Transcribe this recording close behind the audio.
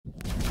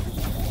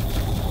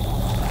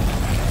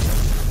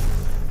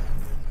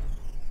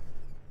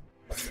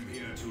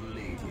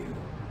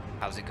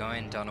How's it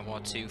going, Dawn of War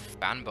 2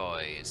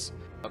 fanboys?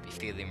 Hope you're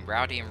feeling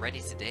rowdy and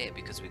ready today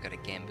because we've got a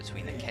game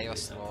between a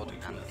Chaos Lord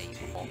and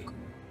a War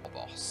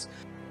boss.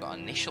 We've got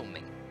Initial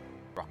Mink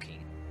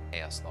rocking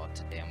Chaos Lord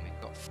today, and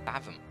we've got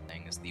Fathom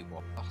playing as the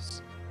War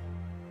boss.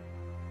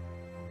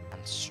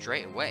 And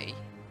straight away,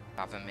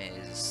 Fathom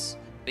is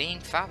being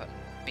Fathom,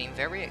 being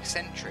very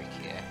eccentric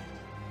here.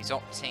 He's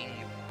opting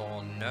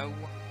for no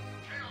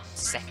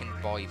second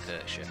boy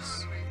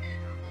purchase.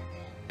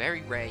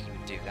 Very rare you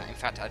would do that. In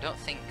fact, I don't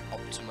think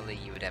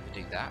optimally you would ever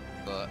do that,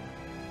 but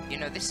you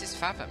know, this is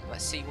Fathom.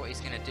 Let's see what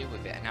he's going to do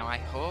with it. Now, I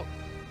hope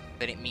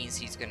that it means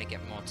he's going to get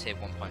more tier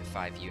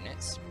 1.5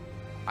 units.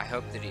 I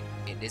hope that it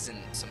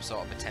isn't some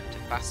sort of attempt to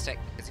fast tech,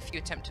 because if you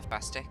attempt to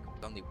fast tech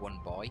with only one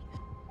boy,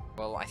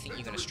 well, I think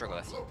you're going to struggle.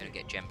 I think you're going to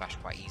get gem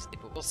bashed quite easily,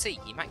 but we'll see.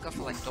 He might go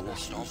for like double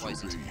storm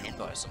boys into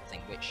paintboy or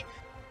something, which,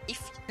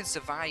 if you can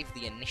survive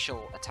the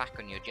initial attack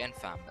on your gen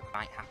farm, that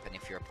might happen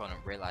if your opponent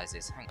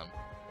realizes, hang on,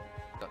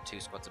 got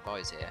two squads of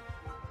boys here.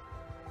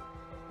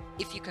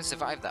 If you can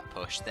survive that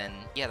push, then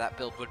yeah, that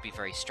build would be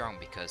very strong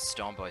because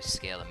Storm Boys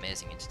scale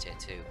amazing into tier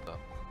 2, but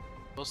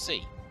we'll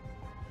see.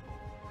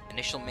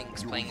 Initial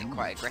Mink's playing it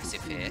quite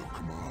aggressive here,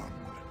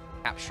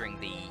 capturing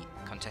the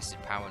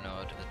contested power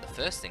node as the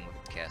first thing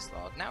with the Chaos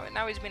Lord.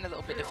 Now he's been a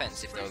little bit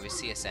defensive though with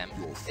CSM.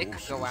 They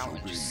could go out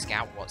and just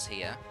scout what's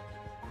here,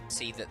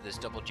 see that there's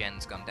double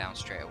gens gone down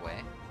straight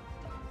away.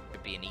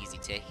 Could be an easy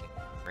taking,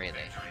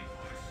 really.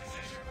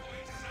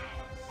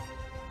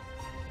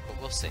 But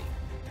we'll see.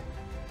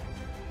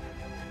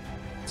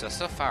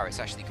 So far it's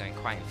actually going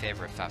quite in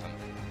favour of Fathom.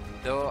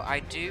 Though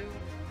I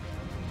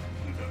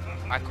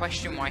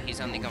question why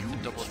he's only gone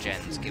for double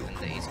gens given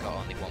that he's got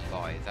only one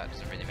boy. That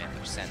doesn't really make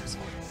much sense.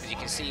 Because you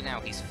can see now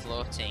he's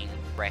floating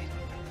wreck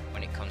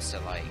when it comes to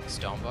like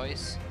Storm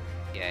Boys.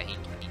 Yeah, he's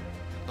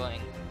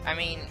floating. I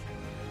mean,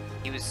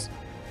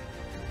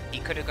 he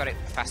could have got it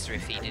faster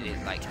if he did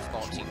it like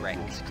 40 wreck.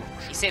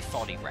 He said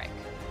 40 wreck,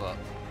 but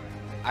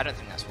I don't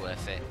think that's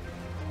worth it.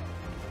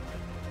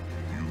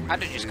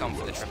 I'd have just gone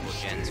for the triple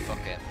gens, fuck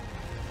it.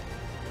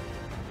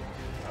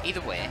 Either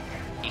way,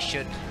 he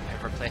should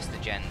have replaced the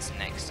gens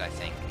next, I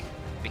think,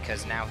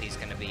 because now he's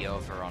going to be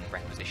over on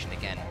requisition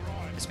again.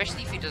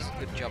 Especially if he does a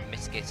good job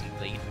mitigating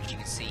bleed, which you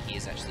can see he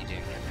is actually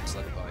doing against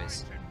other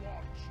boys.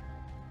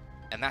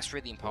 And that's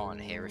really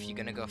important here. If you're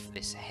going to go for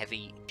this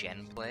heavy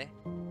gen play,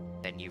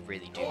 then you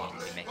really do need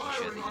to be making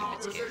sure that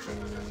you mitigate.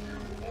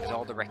 Because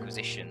all the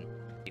requisition,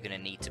 you're going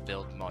to need to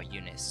build more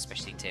units,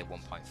 especially tier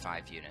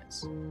 1.5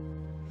 units.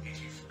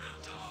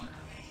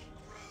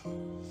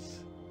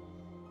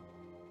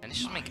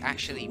 Initial Mink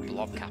actually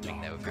blob capping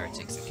there with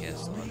Heretics and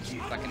Chaos Lords.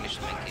 Like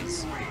Initial Mink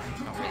is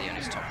not really on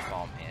his top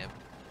form here,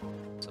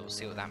 so we'll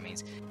see what that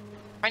means.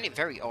 I find it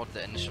very odd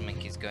that Initial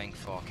Mink is going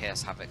for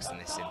Chaos Havocs in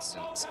this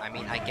instance. I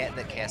mean, I get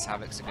that Chaos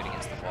Havocs are good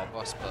against the War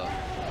Boss, but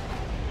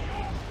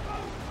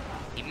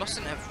he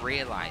mustn't have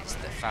realised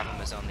that Fathom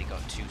has only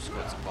got two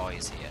squads of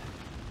boys here,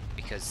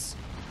 because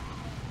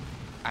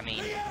I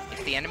mean,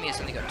 if the enemy has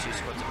only got two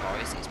squads of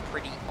boys, it's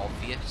pretty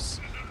obvious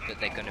that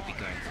they're going to be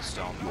going for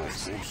Storm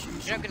Boys.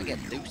 You're not going to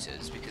get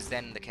looters, because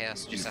then the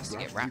Chaos just has to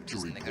get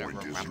Raptors and they're going to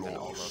run rampant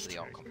all over the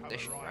orc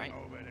competition, right?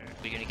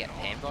 But you're going to get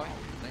Painboy,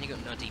 then you've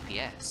got no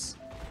DPS.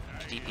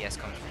 DPS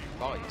comes from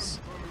boys.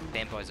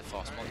 Painboy's a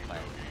force multiplier.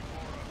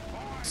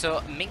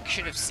 So Mink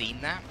should have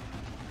seen that,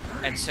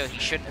 and so he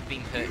shouldn't have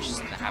been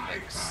purchasing the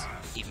Havocs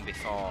even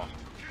before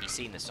he's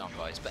seen the Storm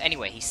Boys. But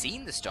anyway, he's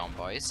seen the Storm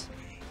Boys,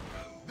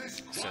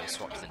 so he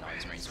swapped to the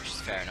Noise Marines, which is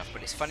fair enough,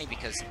 but it's funny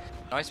because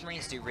Noise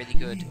Marines do really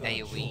good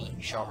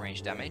AoE short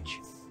range damage,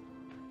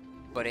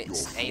 but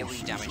it's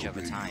AoE damage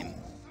over time,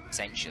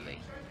 essentially.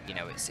 You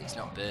know, it's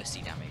not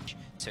bursty damage,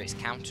 so it's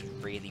countered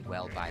really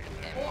well by the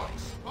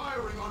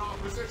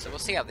Painboy. So we'll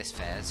see how this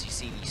fares. You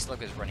see these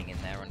sluggers running in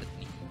there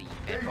underneath the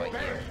Painboy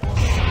here.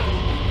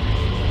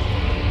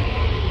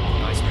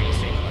 Noise Marines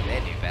doing what they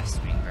do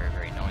best, being very,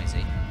 very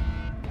noisy.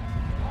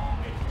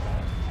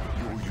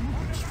 Your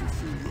units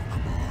fulfill your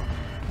command.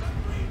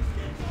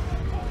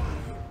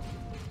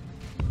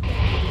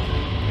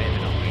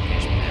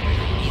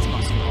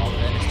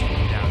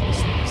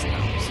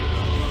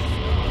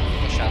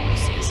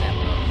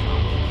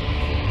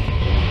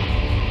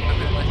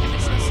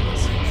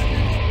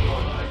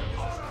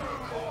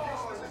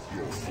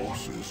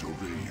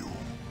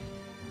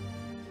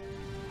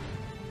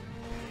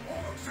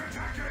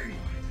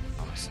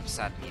 Some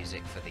sad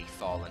music for the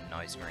fallen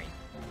Noise Marine,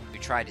 who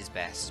tried his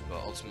best,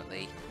 but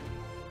ultimately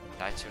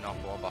died to an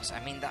old war boss.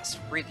 I mean, that's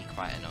really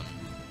quite an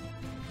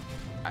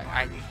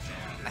I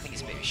think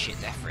it's a bit of a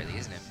shit death, really,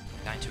 isn't it?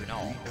 Dying to an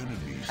orc.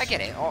 I get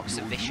it, orcs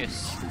are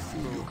vicious,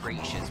 cruel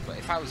creatures, but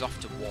if I was off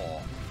to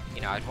war, you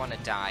know, I'd want to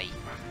die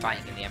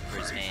fighting in the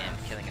Emperor's name,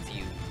 killing a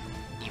few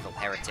evil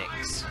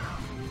heretics,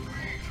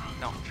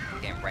 not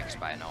getting wrecked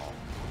by an orc.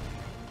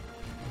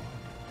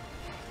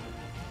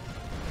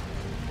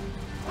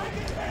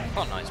 Come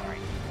on, Noise Marine.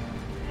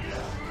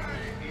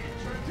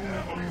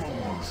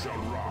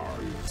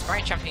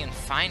 Sprite Champion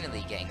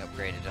finally getting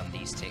upgraded on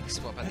these ticks.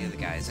 What about the other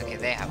guys? Okay,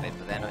 they have it,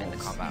 but they're not in the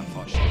combat,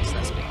 unfortunately, so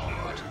that's a bit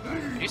awkward.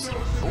 We see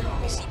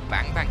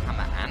Bang Bang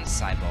Hammer and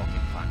Cyborg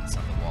Implants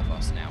on the War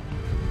Boss now.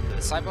 So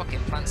the Cyborg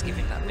Implants give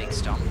him that big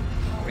stomp.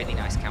 Really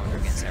nice counter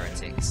against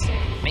Heretics.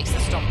 Makes the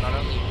stomp not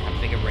only have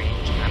bigger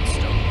range and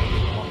stomp,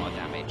 but more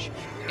damage.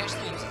 You can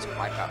actually use it to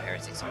wipe out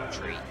Heretics on a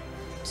tree.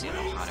 See a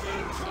lot harder when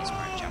you look at these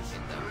Sprite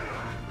Champion though.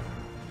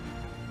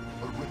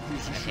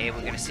 And here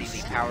we're going to see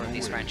the power of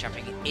the Sprite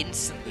Champion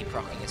instantly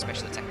proccing a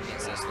special attack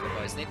against those little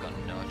boys. They've got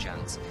no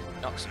chance.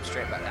 Knocks them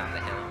straight back down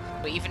the hill.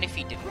 But even if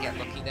he didn't get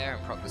lucky there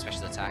and proc the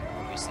special attack,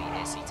 obviously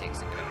AC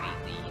ticks are going to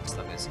beat the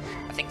sluggers.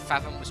 I think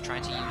Fathom was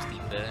trying to use the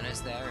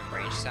burners there in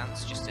range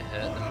stance just to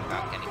hurt them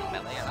without getting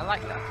melee, and I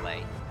like that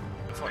play.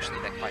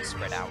 Unfortunately, they're quite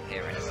spread out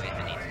here anyway,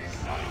 and they need to get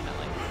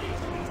melee.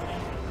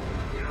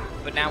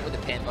 But now with the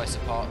Painboy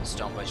support,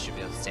 Stormboys should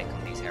be able to take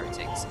on these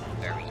Heretics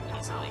very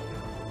easily.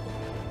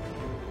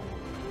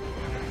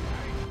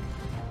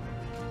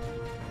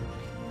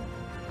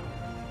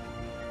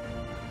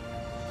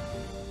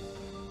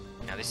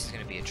 Now this is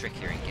going to be a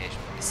trickier engagement.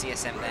 The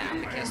CSM there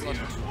and the Chaos Lord.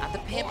 And the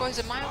Painboy's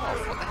a mile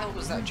off. What the hell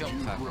was that jump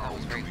for? That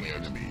was very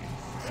weird.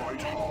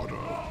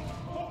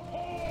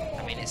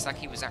 I mean, it's like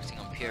he was acting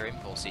on pure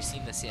impulse. He's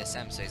seen the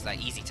CSM, so he's like,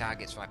 easy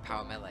targets for my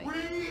power melee.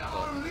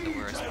 But there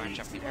were a Sprite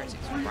Champion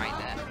Heretics right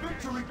there.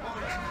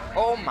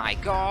 Oh my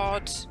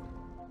god!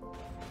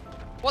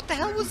 What the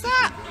hell was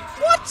that?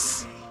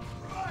 What?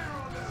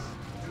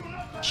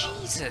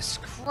 Jesus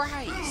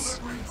Christ!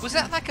 Was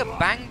that like a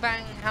Bang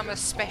Bang Hammer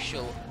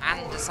special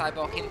and a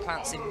Cyborg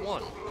Implants in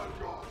one?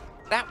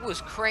 That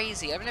was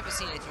crazy. I've never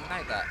seen anything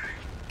like that.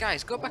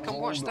 Guys, go back and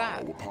watch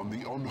that.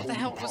 What the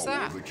hell was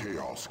that? I'm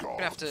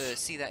gonna have to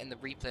see that in the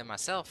replay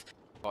myself.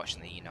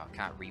 Fortunately, you know, I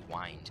can't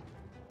rewind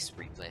this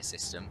replay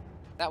system.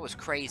 That was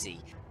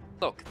crazy.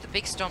 Look, the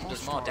big stomp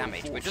does more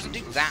damage, but it doesn't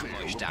do that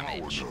much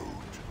damage.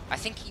 I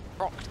think he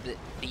procced the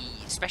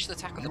special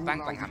attack on the Bang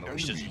Bang Hammer,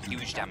 which does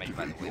huge damage,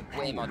 by the way,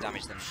 way more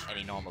damage than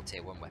any normal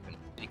tier 1 weapon,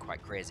 really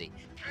quite crazy.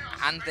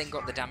 And then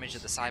got the damage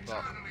of the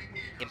Cyborg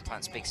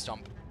Implants Big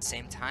Stomp at the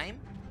same time.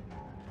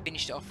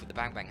 Finished it off with the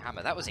Bang Bang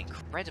Hammer. That was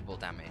incredible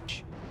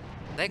damage.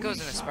 There goes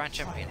an Sprite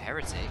Champion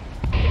Heretic.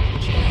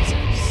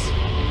 Jesus.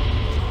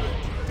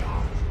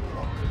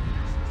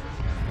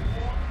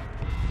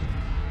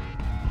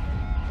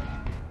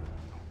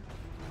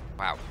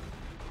 Wow.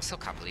 Still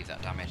can't believe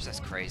that damage, that's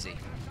crazy.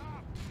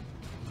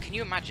 Can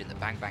you imagine that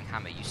Bang Bang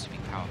Hammer used to be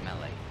power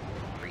melee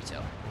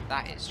retail?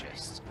 That is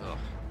just, ugh.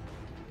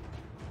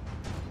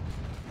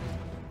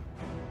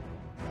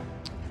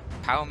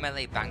 Power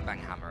melee Bang Bang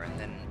Hammer, and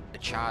then the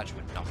charge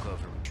would knock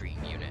over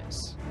retreating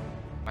units.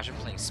 Imagine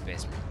playing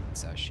Space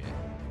Marines, that shit.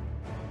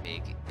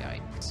 Big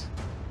yikes.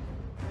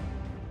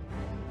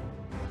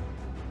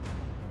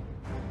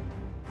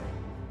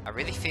 I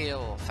really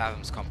feel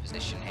Fathom's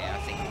composition here. I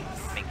think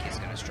Mink is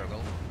going to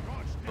struggle.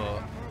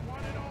 But,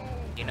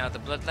 you know, the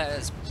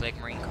Bloodletters Plague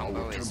Marine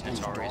combo is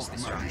notoriously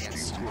strong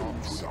against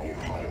Orcs.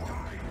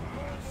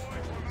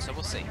 So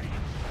we'll see.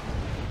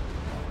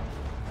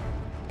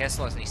 Chaos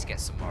Lords needs to get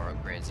some more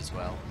upgrades as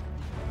well.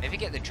 Maybe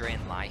get the Drain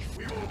Life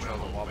to control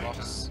the War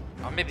Boss.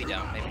 Or maybe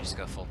don't, maybe just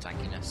go full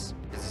tankiness.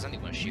 Because there's only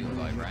one shoot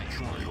void, right?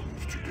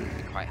 It'd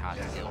be quite hard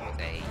to deal with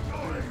a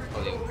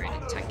fully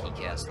upgraded tanky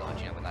Chaos Lord,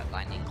 you know, with that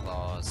Lightning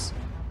Claws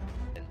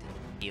and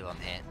heal on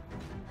hit.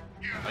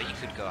 Or you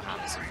could go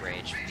Harness of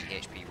Rage for the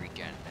HP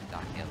regen and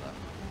Dark Halo.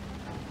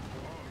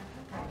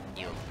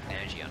 Heal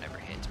energy on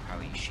every hit to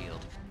power your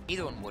shield.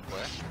 Either one would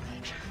work.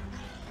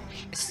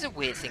 This is a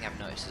weird thing I've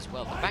noticed as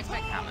well. The Bang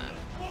Bang Hammer,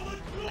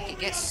 like, it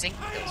gets sync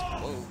kills.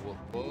 Whoa,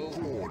 whoa,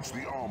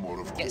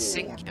 whoa. It gets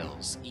sync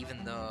kills,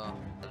 even though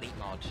Elite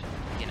Mod,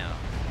 you know,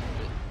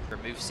 would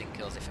remove sync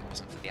kills if it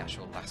wasn't for the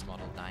actual last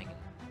model dying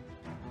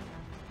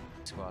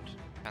in squad.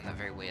 I found that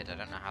very weird. I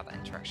don't know how that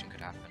interaction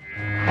could happen.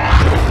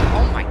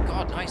 Oh my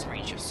god, Noise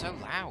Marines, you're so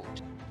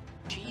loud.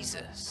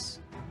 Jesus.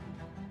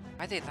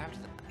 Why are they louder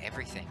than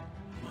everything?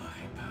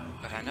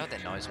 But I know they're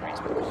Noise Marines,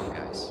 but come on,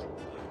 guys.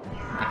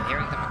 I'm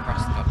hearing them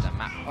across the goddamn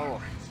map.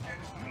 Oh,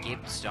 give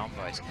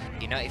Stormboys.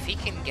 You know, if he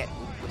can get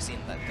Uquis in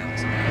that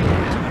galaxy,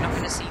 we're not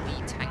going to see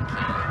the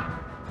tanky.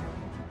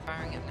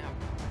 Firing it now.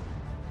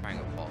 Firing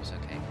up balls,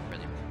 okay,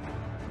 brilliant.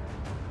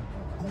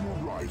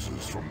 Who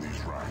arises from these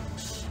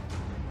ranks?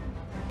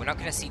 We're not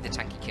going to see the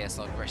tanky Chaos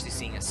Lord, we're actually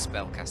seeing a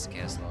spellcaster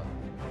Chaos Lord.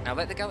 Now,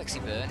 Let the Galaxy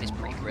Burn is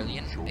pretty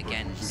brilliant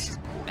against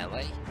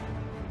melee,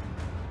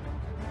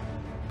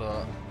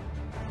 but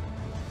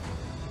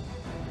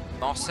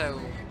also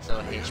the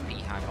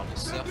HP high model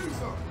stuff.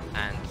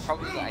 And the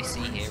problem that I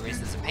see here is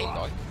there's a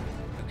Painboy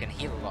who can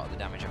heal a lot of the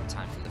damage over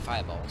time from the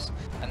fireballs,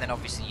 and then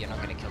obviously you're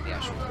not going to kill the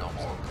actual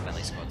normal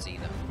melee squads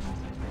either.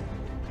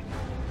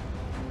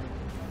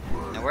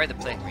 Now, where are the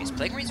Plague Marines?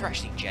 Plague Marines are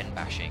actually gen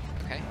bashing,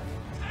 okay?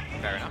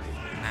 Fair enough.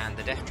 And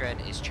the Death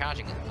Dread is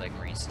charging at the Plague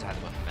Marines to tie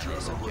them up in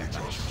melee, so gen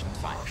bash, which is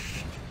fine.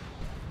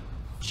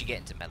 Once you get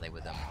into melee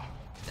with them,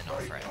 they're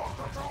not a threat.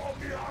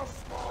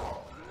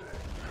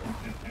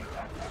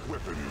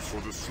 Weapons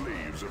for the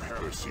slaves of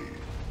heresy.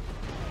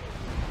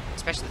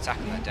 Special attack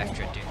on that Death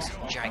Dread doing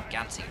some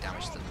gigantic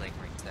damage to the Plague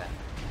Marines there.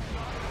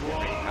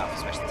 Really powerful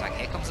special attack.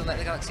 Here comes the Let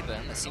the Galaxy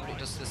Burn. Let's see what it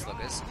does to the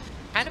sluggers.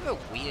 Kind of a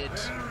weird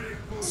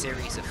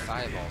series of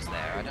fireballs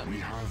there.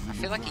 I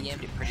feel like he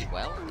aimed it pretty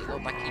well. It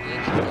looked like he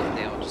did, but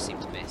they all just seem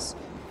to miss.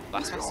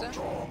 Blastmaster?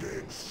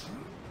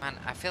 Man,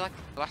 I feel like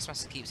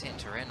Blastmaster keeps hitting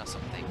terrain or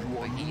something,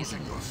 but he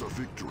isn't.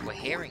 We're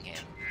hearing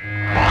him.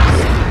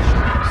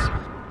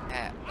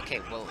 Okay,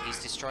 well, he's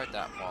destroyed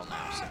that wall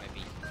now, so maybe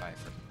you can fight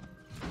for him.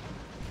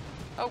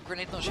 Oh,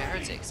 Grenade Launcher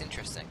Heretics,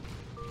 interesting.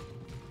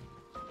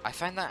 I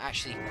find that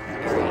actually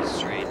very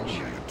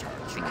strange,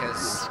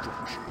 because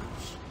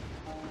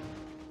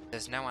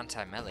there's no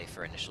anti-melee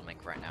for initial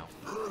Mink right now.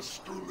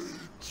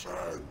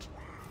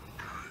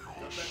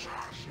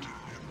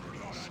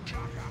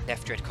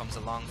 Death Dread comes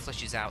along,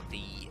 flushes out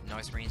the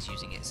Noise Marines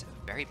using its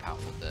very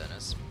powerful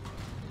burners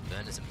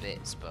and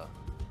bits, but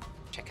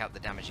check out the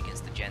damage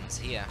against the gens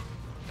here.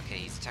 Okay,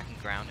 he's attacking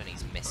ground and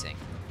he's missing.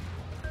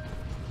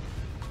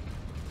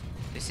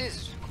 This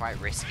is quite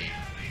risky.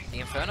 The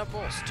Inferno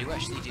Bolts do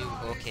actually do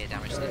okay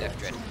damage to the Death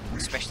Dread,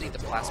 especially the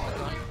Plasma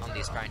Gun on the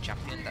Aspiring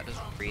Champion. That does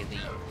really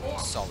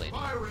solid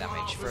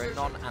damage. For a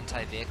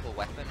non-anti-vehicle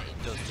weapon,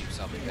 it does do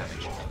solid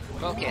damage.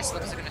 But okay,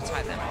 Sluggers are going to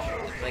tie them off.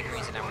 The Plague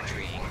Marines are now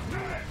retreating.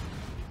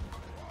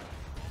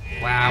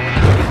 Wow, what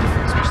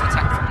a special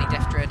attack from the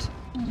Death Dread.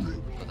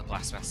 But the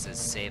Blastmasters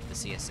saved the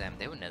CSM.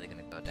 They were nearly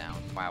going to go down.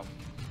 Wow.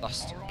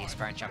 Lost the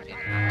Aspiring Champion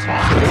and 2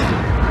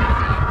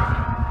 CSM.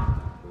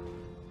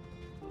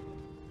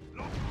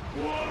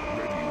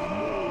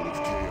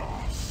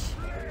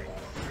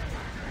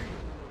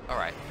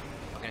 Alright,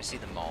 we're going to see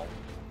the Maul.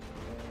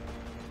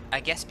 I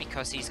guess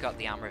because he's got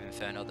the Armor of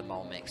Inferno, the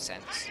Maul makes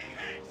sense.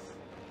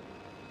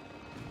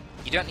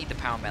 You don't need the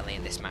power melee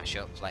in this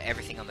matchup. Like,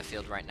 everything on the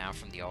field right now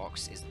from the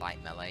Orcs is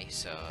light melee,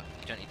 so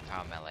you don't need the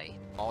power melee.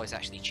 Maul is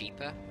actually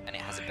cheaper, and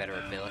it has a better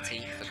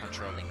ability for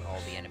controlling all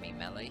the enemy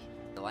melee,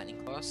 the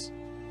Lightning Claws.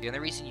 The only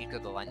reason you'd go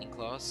the Lightning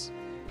Claws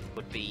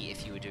would be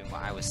if you were doing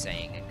what I was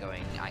saying and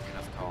going Icon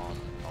of Corn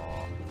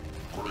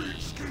or the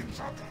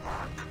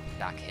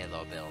Dark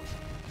Halo build.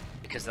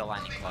 Because the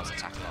Lightning Claws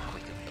attack a lot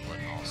quicker than the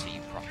Blood Maul, so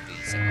you proc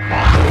these.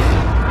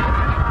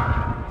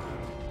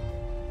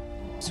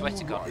 Swear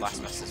to God,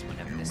 Blastmasters were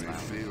never this loud.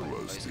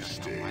 What is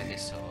going on? Why are they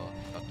so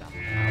goddamn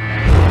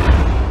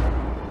loud?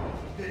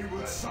 They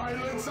would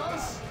silence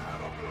us?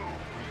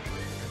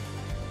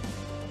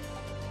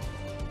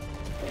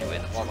 Anyway,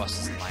 the War Boss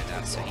doesn't like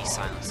that, so he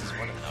silences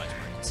one of the Noise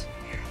Marines.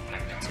 I'm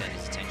going to turn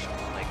his attention to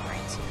the Plague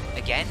Marines.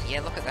 Again,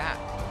 yeah, look at that.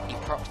 He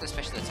procced the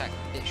special attack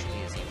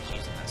literally as he was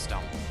using that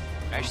stomp.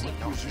 Actually,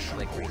 not the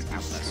Plague Marines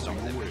out that stomp,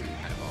 they were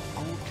kind of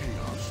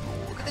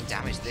off. Look at the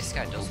damage this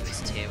guy does with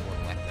his tier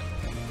 1 weapon.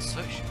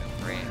 Such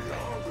a great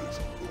weapon.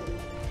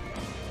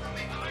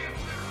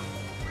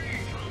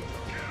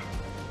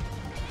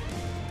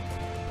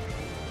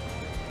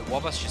 The War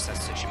Boss just has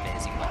such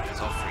amazing weapons,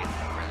 all three of them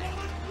are brilliant.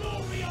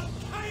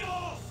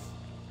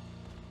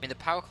 I mean, the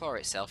Power Claw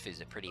itself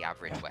is a pretty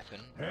average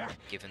weapon,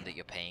 given that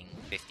you're paying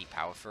 50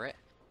 power for it.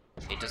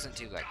 It doesn't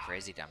do like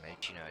crazy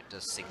damage, you know, it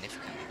does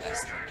significantly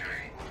less than the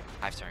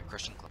Hive Tyrant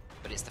Crushing Club,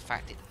 but it's the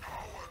fact it's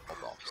a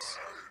boss.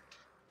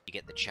 You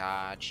get the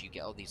charge, you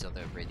get all these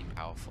other really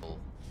powerful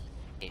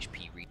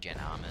HP regen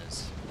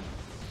armors.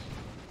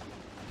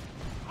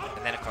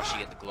 And then of course you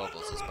get the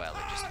globals as well,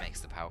 it just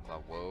makes the Power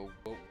Claw whoa.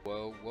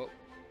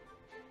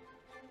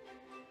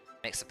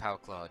 Makes the Power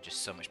Claw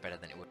just so much better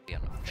than it would be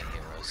on other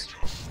heroes.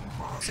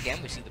 Once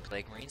again, we see the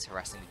Plague Marines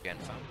harassing the Gen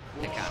farm.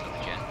 They can't do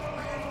the Gen.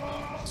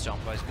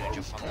 Stormboy's gonna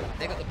jump on them.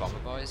 They got the Bomber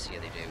Boys? Yeah,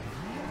 they do.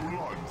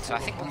 So I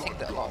think one thing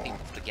that a lot of people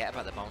forget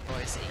about the Bomber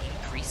Boys, it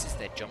increases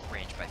their jump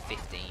range by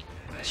 15.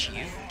 That's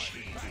huge.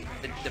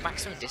 The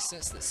maximum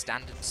distance that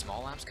standard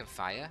small arms can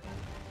fire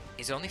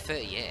is only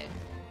 38.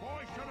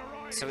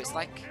 So it's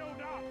like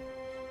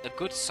a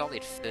good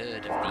solid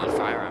third of the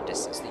firearm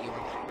distance that you're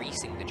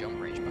increasing the jump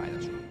range by.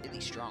 That's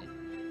really strong.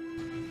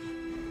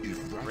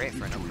 Great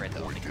for an upgrade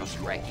that only costs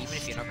a wreck. Even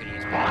if you're not going to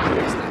use Bomb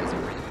Boys, that is a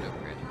really good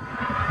upgrade.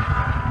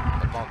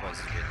 But Bomb Boys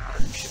is really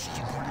good. You should be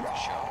using that for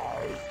sure.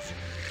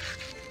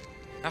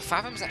 Now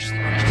Fathom's actually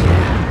managed to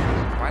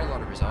get quite a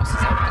lot of resources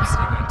out instead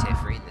of going tier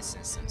 3 in this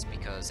instance,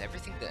 because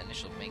everything that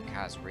initial Mink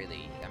has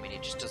really, I mean,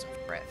 it just doesn't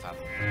threat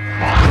Fathom.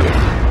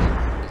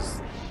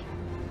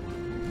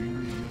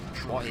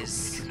 What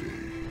is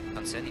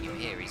concerning him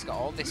here, he's got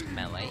all this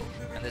melee,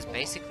 and there's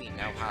basically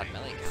no hard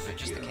melee counter,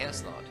 just the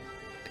Chaos Lord.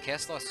 The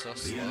Chaos Lord's so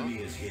slow,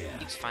 he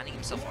keeps finding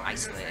himself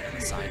isolated on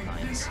the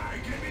sidelines.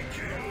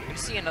 We're going to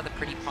see another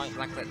pretty point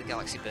blank Let the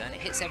Galaxy Burn.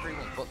 It hits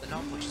everyone but the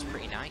knob, which is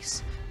pretty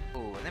nice.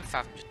 Oh, and then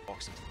Fathom just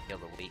walks into the kill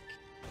of the week.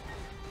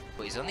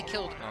 But he's only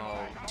killed,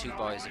 2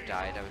 boys have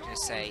died. I was going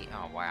to say,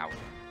 oh wow,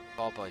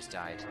 4 boys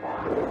died.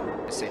 I was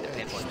going to say the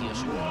Paintball heal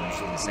should be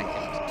in the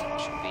second,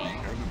 should be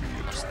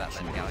most of that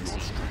Let the Galaxy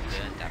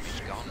Burn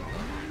damage gone,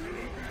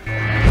 but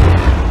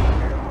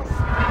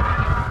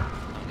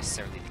not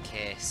necessarily the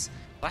case.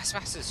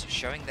 Blastmasters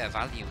showing their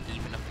value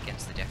even up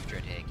against the Death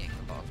Dread here, getting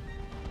a lot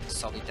of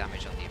solid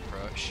damage on the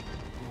approach.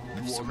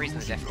 For some reason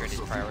the Death Dread is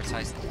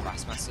prioritising the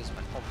Blastmasters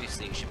when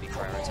obviously it should be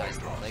prioritising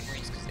the Flame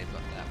Marines because they've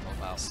got that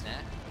mobile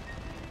snare.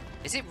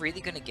 Is it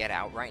really going to get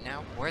out right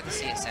now? Where are the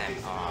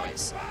CSM? Oh,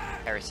 it's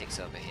Heretics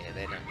over here.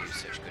 They don't do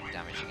such good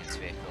damage against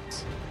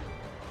vehicles.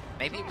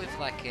 Maybe with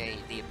like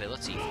the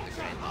ability for the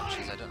grenade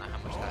launchers, I don't know how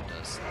much that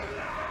does.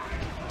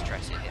 Try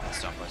to hit the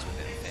Stormboys with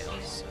it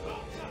fails.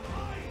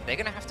 They're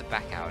going to have to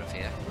back out of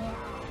here.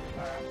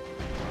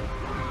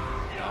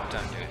 No,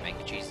 don't do it,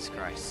 Mink. Jesus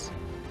Christ.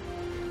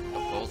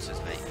 Oh, bolters,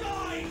 mate.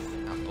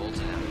 I'm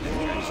bolted out of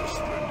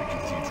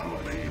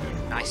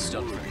the nice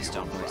stuff from the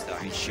Stormboys though,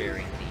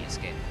 ensuring the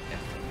escape.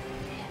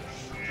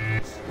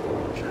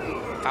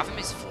 Fathom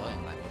is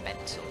floating like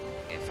mental.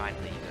 Okay,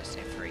 finally he goes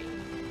to free.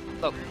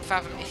 Look,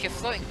 Fathom, if you're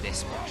floating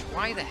this much,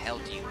 why the hell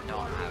do you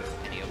not have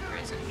any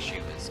upgrades on your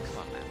shooters? Come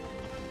on now.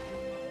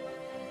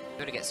 You've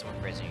got to get some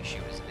upgrades on your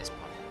shooters at this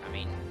point. I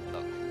mean,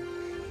 look,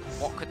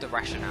 what could the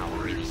rationale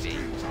really be?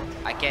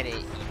 I get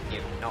it,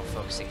 you're not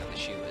focusing on the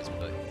shooters,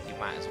 but you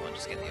might as well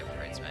just get the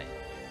upgrades, mate.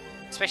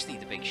 Especially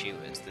the big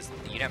shooters,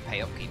 you don't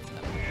pay upkeep for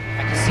them.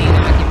 I can see the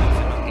argument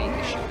for not getting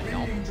the shooter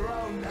knob,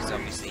 because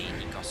obviously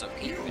he costs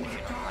upkeep, but if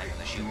you're not playing with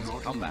the shooters in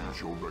combat,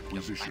 you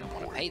don't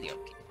want to pay the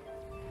upkeep.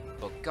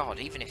 But god,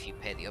 even if you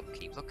pay the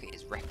upkeep, look at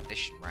his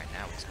repetition right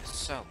now, it's got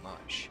so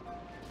much.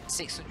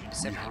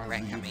 670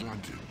 rec, I mean,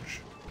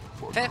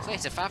 fair play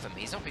to Fathom,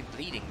 he's not been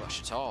bleeding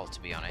much at all,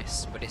 to be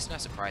honest, but it's no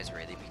surprise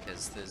really,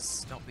 because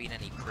there's not been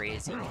any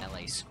crazy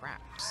melee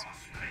scraps.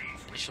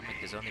 Initial Mink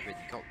has only really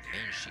got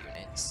ranged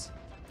units,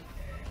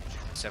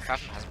 so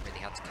Fathom hasn't really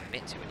had to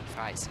commit to any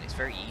fights, and it's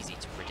very easy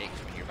to predict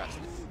when you're about to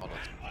follow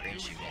the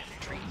ranged unit and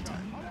retreating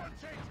time.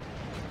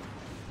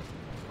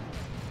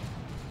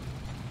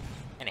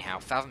 Anyhow,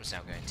 Fathom's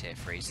now going tier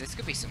 3, so this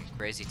could be some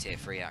crazy tier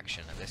 3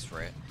 action at this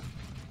rate.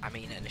 I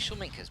mean, Initial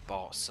Mink has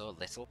bought so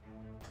little.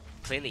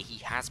 Clearly he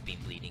has been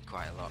bleeding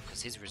quite a lot,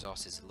 because his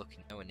resources are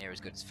looking nowhere near as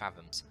good as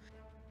Fathom's.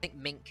 I think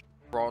Mink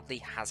broadly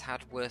has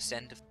had worse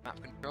end of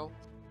map control,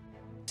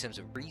 in terms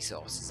of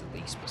resources at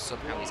least, but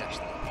somehow he's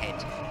actually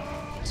ahead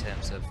in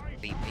terms of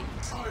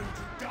VPs.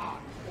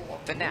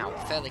 For now,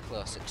 fairly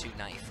close at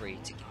 293,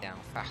 ticking down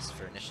fast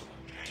for Initial,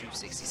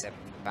 267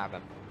 for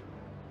Fathom.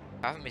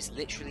 Fathom is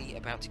literally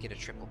about to get a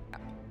triple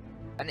cap.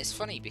 And it's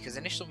funny because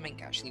Initial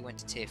Mink actually went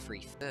to tier 3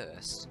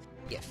 first,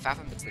 yet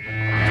Fathom is the one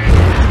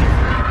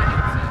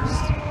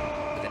first.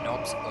 With the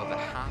knobs over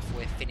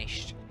halfway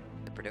finished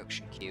the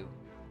production queue,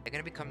 they're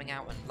going to be coming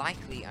out and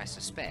likely, I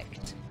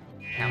suspect,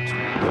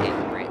 countering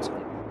hit rate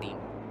on the team.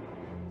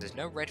 There's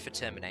no red for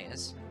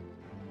Terminators.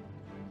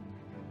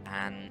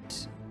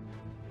 And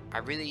I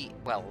really,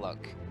 well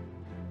look,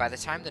 by the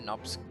time the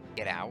knobs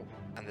get out,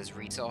 and there's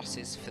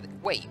resources for the...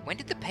 Wait, when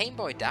did the Pain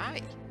Boy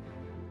die?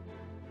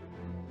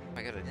 Oh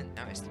my god, I didn't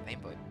notice the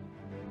Pain Boy.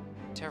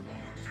 Terrible.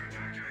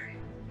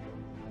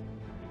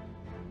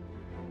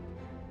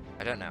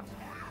 I don't know.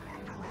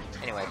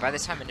 Anyway, by the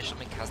time Initial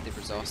Mink has the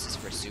resources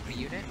for a super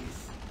unit,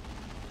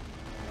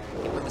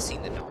 he will have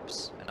seen the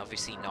knobs. And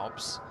obviously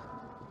knobs,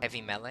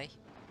 heavy melee,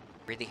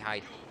 really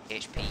high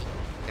HP,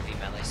 heavy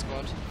melee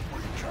squad,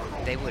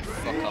 they would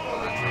fuck up a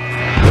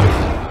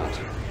lot.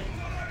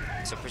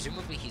 So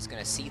presumably he's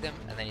going to see them,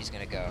 and then he's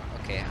going to go,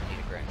 okay, I need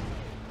a ground.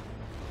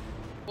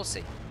 We'll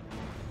see.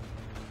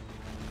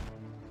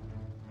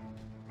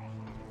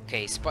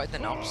 Okay, he's spotted the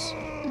knobs.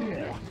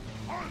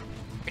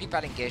 Pretty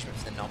bad engagement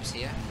for the knobs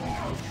here.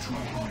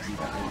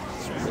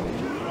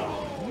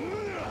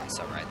 That's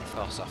alright, they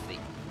force off the...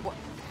 What?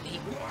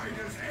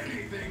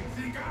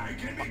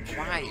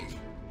 Why?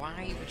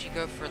 Why would you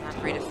go for a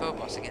Land Raider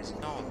Phobos against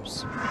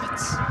knobs?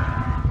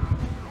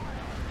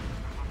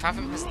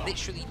 Fathom has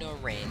literally no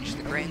range.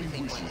 The Great and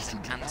Clean One is an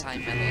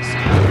anti-melee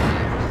suit.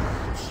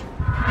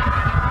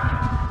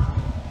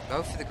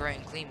 Go for the Great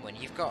and Clean One.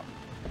 You've got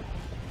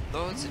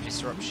loads of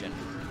disruption.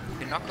 You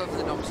can knock over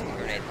the knobs with the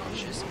grenade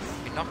launchers.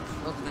 You can knock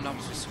over the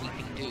knobs with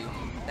Sweeping Doom,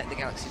 let the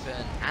Galaxy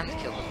burn and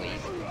kill the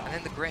League. And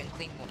then the Great and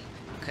Clean One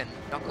can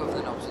knock over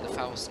the knobs with a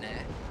Foul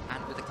Snare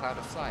and with a Cloud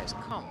of Flies.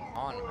 Come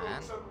on,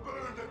 man.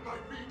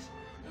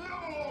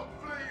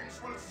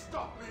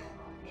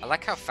 I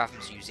like how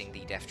Fathom's using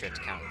the Death Dread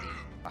to counter the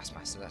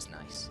Blastmaster, that's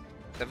nice.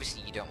 But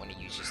obviously you don't want to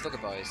use your Slugger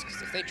Boys,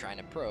 because if they try and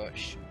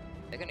approach,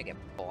 they're going to get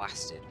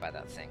blasted by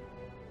that thing.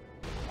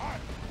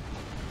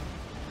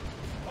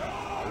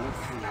 Our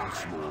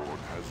Chaos Lord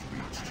has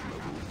reached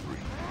level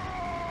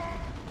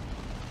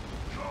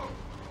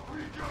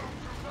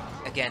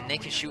 3. Again,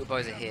 naked Shooter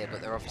Boys are here,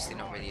 but they're obviously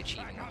not really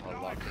achieving a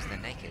whole lot, because they're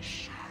naked.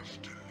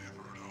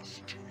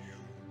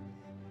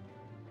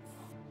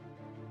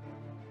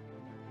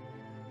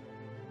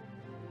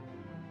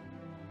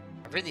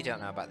 I really don't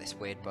know about this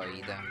weird boy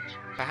either.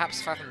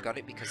 Perhaps Fathom got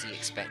it because he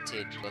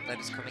expected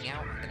Bloodletters coming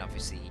out, and then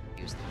obviously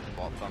he used the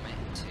Warp Vomit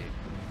to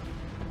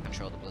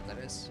control the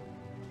Bloodletters.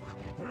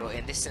 But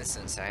in this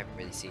instance, I haven't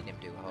really seen him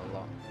do a whole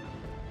lot.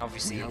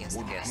 Obviously against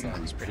the Chaos Lord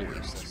he's pretty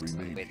useless, because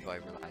the weird boy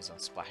relies on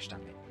splash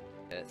damage.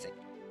 Thing.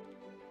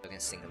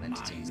 Against single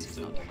entities, he's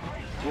not doing it.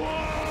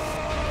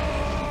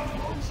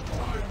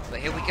 But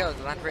here we go,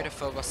 the Land Raider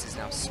Phobos is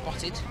now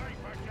spotted.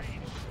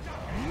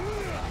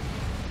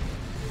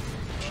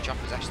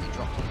 Chopper's actually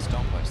dropped on the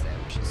Stormboys there,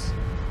 which is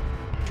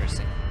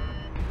interesting.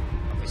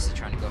 Obviously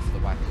trying to go for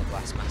the wipe of the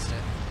Blastmaster.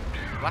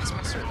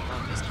 Blastmaster at the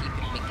moment is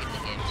keeping Mink in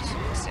the game to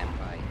some extent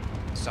by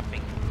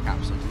stopping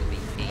caps onto the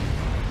VP.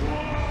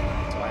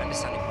 So I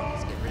understand if one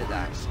needs to get rid of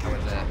that.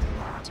 However,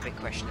 it's a bit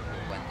questionable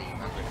when the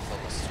Mandarin of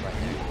Phobos is right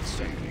there with the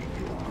stone.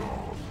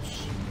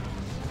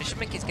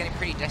 Mink is getting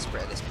pretty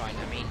desperate at this point.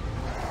 I mean,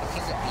 looking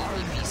at the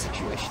VP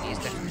situation, he is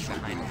definitely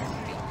behind a lot of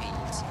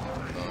VPs,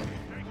 but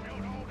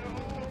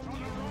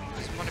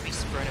doesn't want to be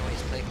throwing away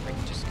his plague ring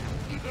just kind of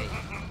VP.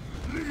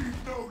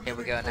 Here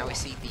we go, now we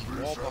see the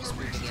War Boss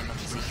moving in on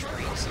the Siege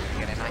Marine, so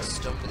we get a nice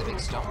stun with a big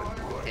stomp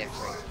here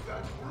for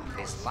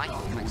his life,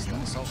 thanks to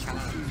that Assault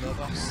Cannon on the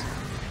Phobos.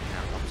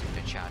 Now Nob's going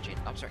to charge in.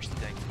 Nobs are actually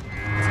going for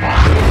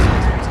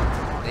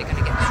they're going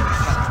to get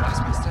destroyed by the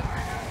Blastmaster.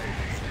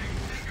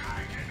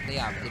 They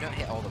are, but they don't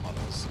hit all the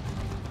models.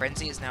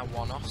 Frenzy is now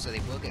one off, so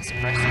they will get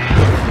suppressed.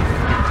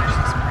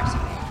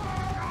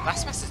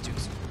 Blastmaster's doing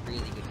some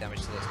really good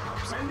damage to those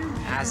mobs,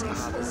 as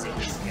are the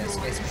Siege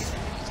Space Marines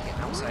need to get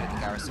outside of the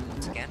garrison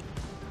once again.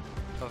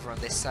 Over on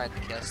this side,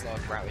 the Chaos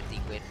Lord routed the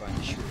Weird Boy and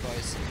the Shoot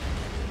Boys.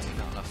 There's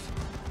not enough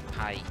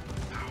high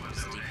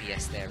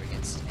DPS there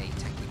against a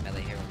tanky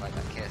melee hero like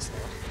that Chaos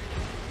Lord.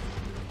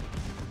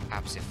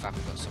 Perhaps if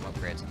Fathom got some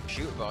upgrades on the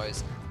Shooter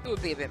Boys, it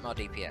would be a bit more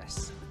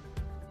DPS.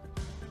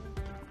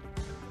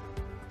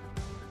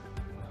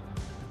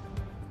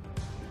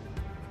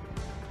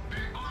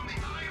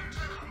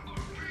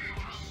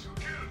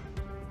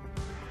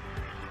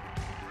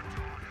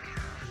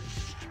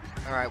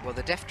 Alright, well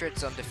the Death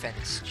Dread's on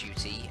defense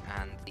duty,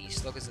 and the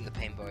Sluggers and the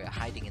Pain Boy are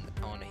hiding in the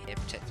corner here,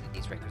 protecting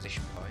these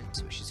requisition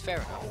points, which is fair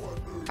enough.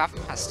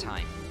 Fathom has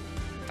time.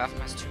 Fathom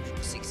has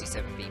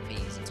 267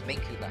 VPs. It's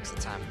Mink who lacks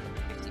the time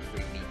with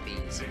 53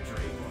 VPs.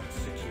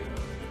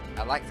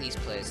 I like these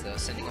players though,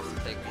 sending off the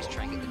Plagueis to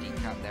try and get the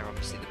decap. They're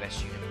obviously the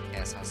best unit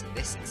Chaos has in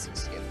this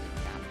instance to get the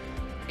decap.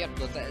 If you had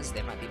Bloodletters,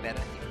 they might be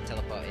better. You can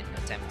teleport in,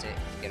 attempt it,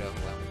 get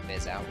overwhelmed,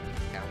 phase out,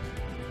 decap.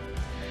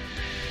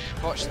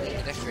 Unfortunately,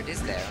 the Death Dread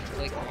is there on the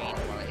Plague Marine,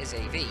 while it is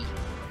AV,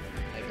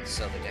 they would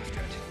sell the Death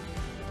Dread.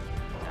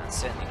 And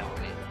certainly not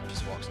when it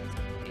just walks into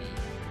the VP,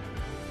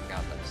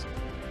 regardless.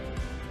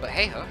 But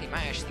hey ho, he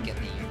might actually get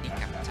the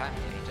decap in time.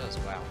 Yeah, he does,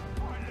 wow.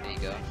 There you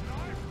go.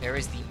 There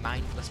is the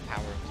mindless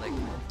power of Plague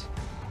Marine.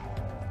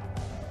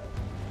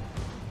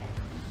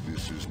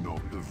 This is not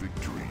the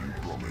victory you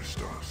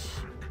promised us.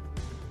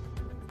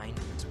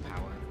 Mindless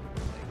power of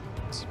Plague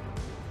Marine.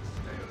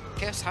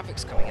 Chaos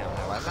Havoc's coming out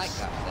now. I like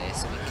that play,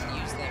 so we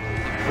can use them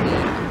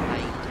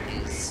behind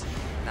his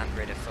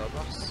Nandrid of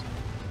Phobos.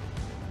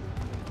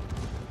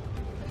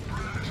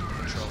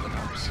 Control the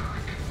mobs.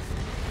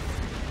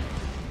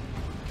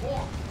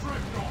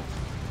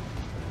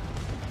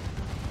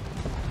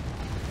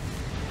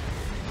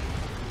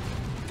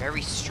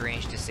 Very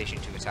strange decision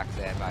to attack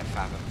there by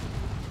Fathom.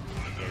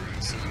 You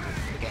can see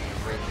we're getting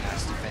a really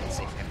nice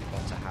defensive heavy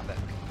bolter Havoc.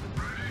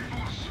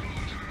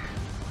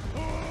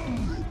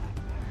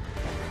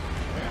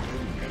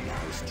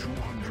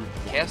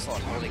 Chaos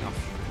Lord holding off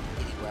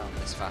really well on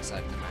this far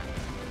side of the map.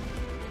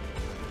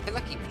 I feel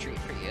like he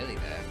retreated pretty early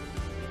there.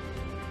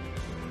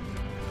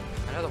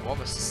 I know the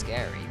Wobus is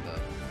scary, but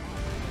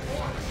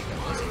you've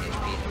got losing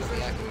HP and you've got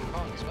the Icon of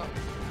Corn as well.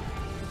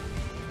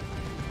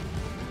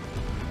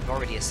 We've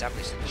already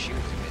established that the shooters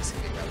are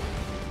basically relevant.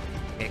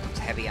 Here comes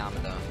heavy armor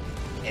though.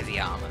 Heavy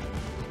armor.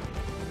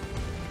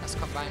 That's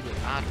combined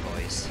with Ard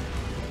Boys.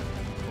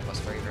 Wobus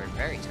very, very,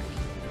 very tanky.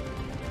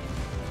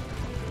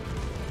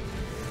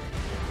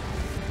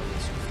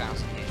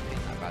 2,000 HP in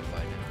that bad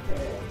boy now.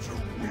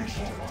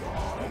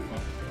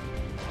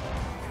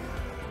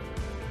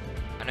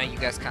 I know you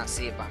guys can't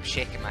see it, but I'm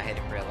shaking my head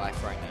in real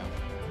life right now.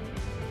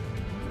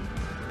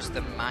 Just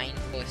the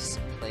mindless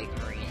Plague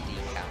Marine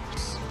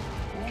decaps.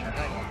 I'm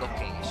not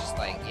looking, it's just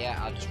like, yeah,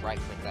 I'll just right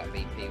click that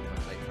VP with my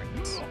Plague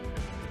Marines.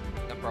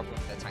 No problem,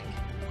 they're tanky.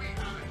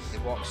 They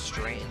walk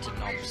straight into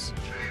Nobs,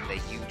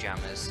 they're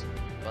U-jammers,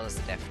 as well as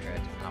the Death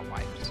Dread, and are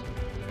wiped.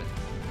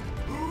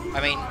 I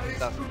mean,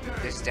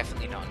 this is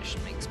definitely not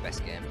Mink's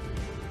best game.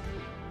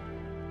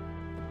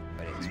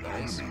 But it's the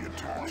enemy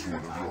attacks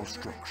one of your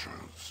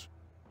structures.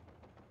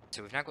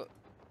 So we've now got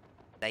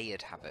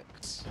layered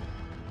Havocs.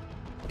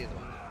 The other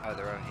one. Oh,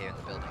 they're over here in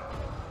the building.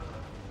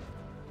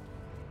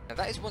 Now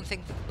that is one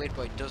thing that Weird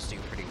Boy does do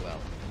pretty well.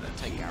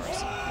 Take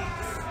garrison.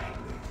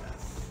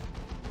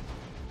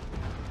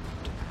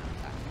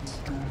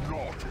 Do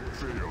not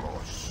fail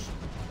us.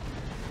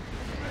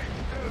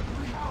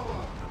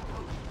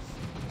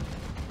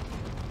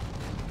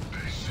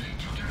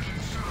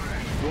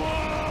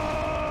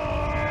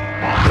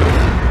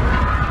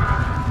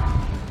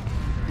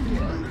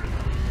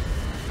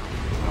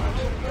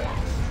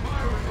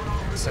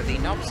 So the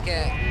Nobs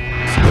get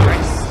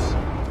suppressed,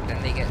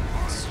 then they get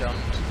stunned,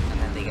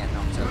 and then they get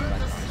knocked over by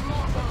the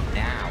Nobs. But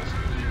now,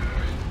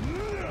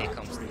 here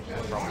comes the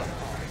problem.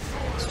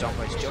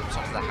 Stormboys jumps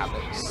onto the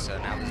Havocs, so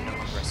now there's no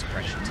longer a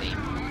suppression team,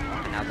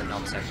 and now the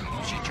Nobs have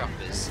Uchi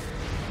Choppers,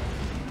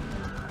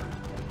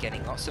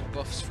 getting lots of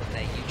buffs from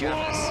their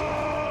U-jammers,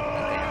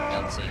 and they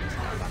are melting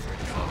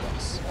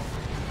Phobos.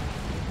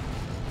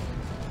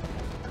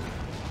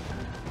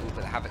 Ooh,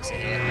 but the Havocs are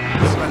here.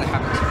 This is why the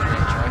Havocs are a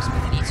great choice, but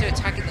they need to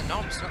attack in the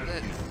knobs, not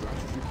the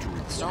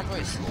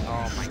Stormboys.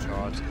 Oh my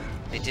god.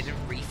 They didn't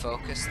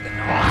refocus the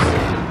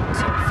knobs,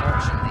 so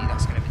unfortunately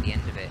that's going to be the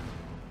end of it.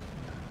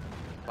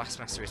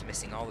 Blastmaster is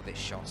missing all of its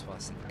shots while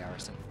it's in the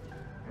garrison.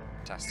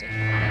 Fantastic.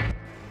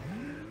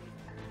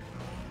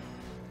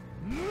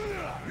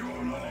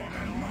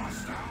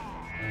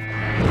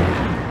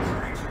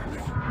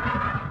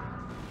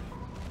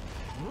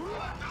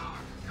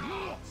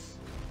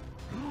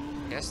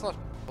 Yes, Lord,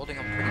 holding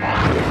on pretty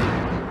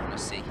well.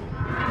 Let's see.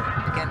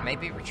 Again,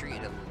 maybe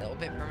retreated a little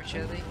bit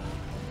prematurely.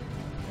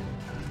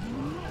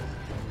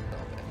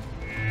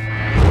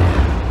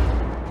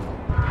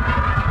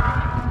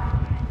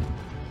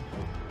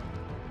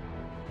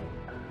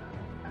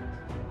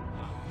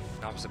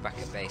 Knobs are back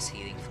at base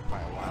healing for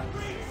quite a while.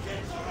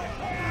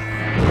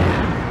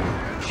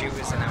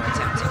 Shooters are now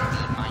attempting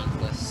the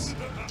mindless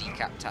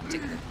decap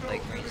tactic that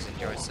Plague Marines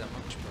enjoy so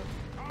much,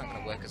 but not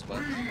going to work as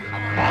well.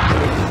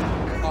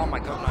 Oh my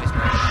god, no, he's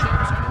got shut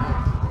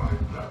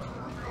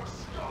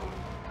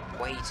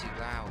way too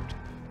loud.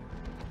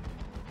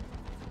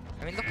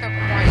 I mean, look how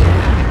quiet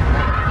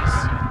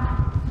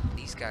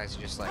these guys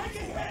are just like...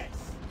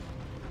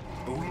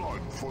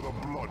 Blood for the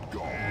blood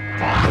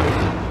god.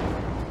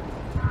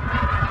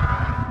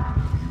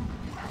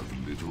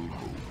 Little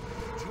hope.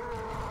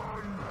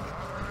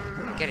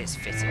 Get his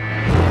fitting.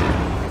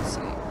 Let's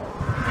see.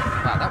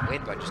 Wow, that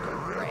weird bug just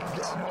got wrecked.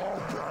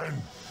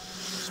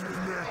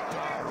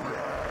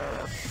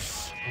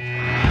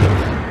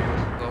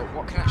 But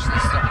what can actually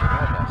stop the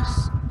war boss?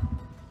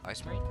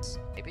 Ice Marines?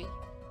 Maybe? I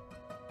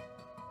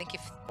think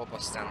if the war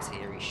boss stands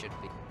here, he should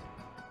be.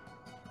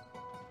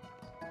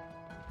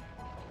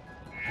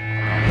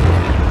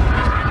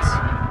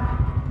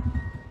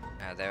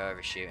 They're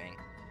overshooting.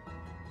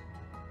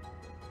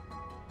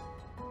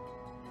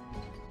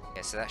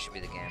 Yeah, so that should be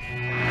the game.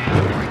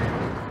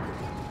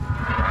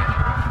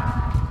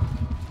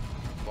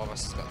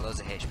 Warboss has got loads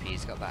of HP,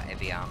 he's got that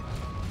heavy armor.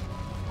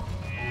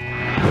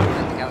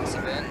 Let the Galaxy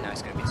burn? No,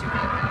 it's going to be too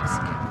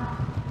late.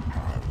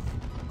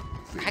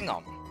 Hang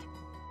on.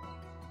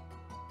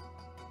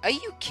 Are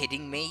you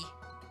kidding me?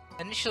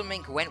 Initial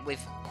Mink went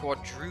with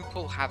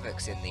quadruple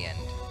Havocs in the end.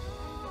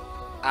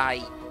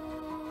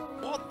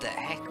 What the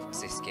heck was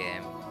this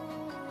game?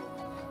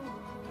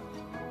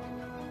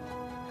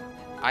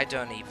 I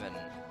don't even...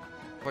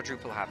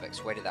 Quadruple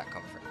Havocs, where did that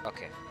come from?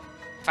 Okay.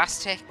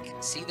 Fast Tech,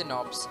 see the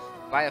knobs,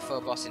 buy a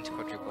Phobos into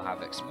Quadruple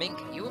Havocs. Mink,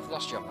 you have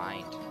lost your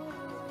mind.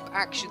 You've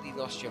actually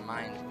lost your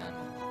mind, man.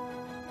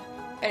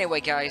 Anyway,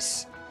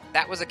 guys,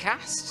 that was a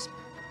cast.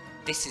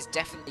 This is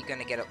definitely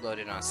going to get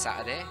uploaded on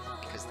Saturday,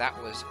 because that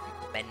was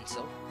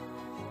mental.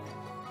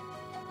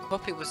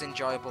 Hope it was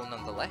enjoyable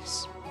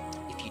nonetheless.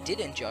 If you did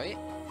enjoy it,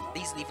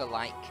 please leave a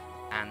like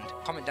and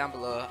comment down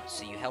below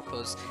so you help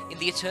us in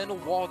the eternal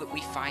war that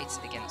we fight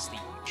against the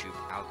YouTube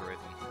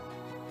algorithm.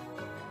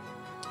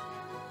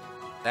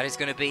 That is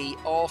going to be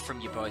all from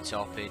your boy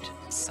Torpid,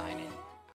 signing.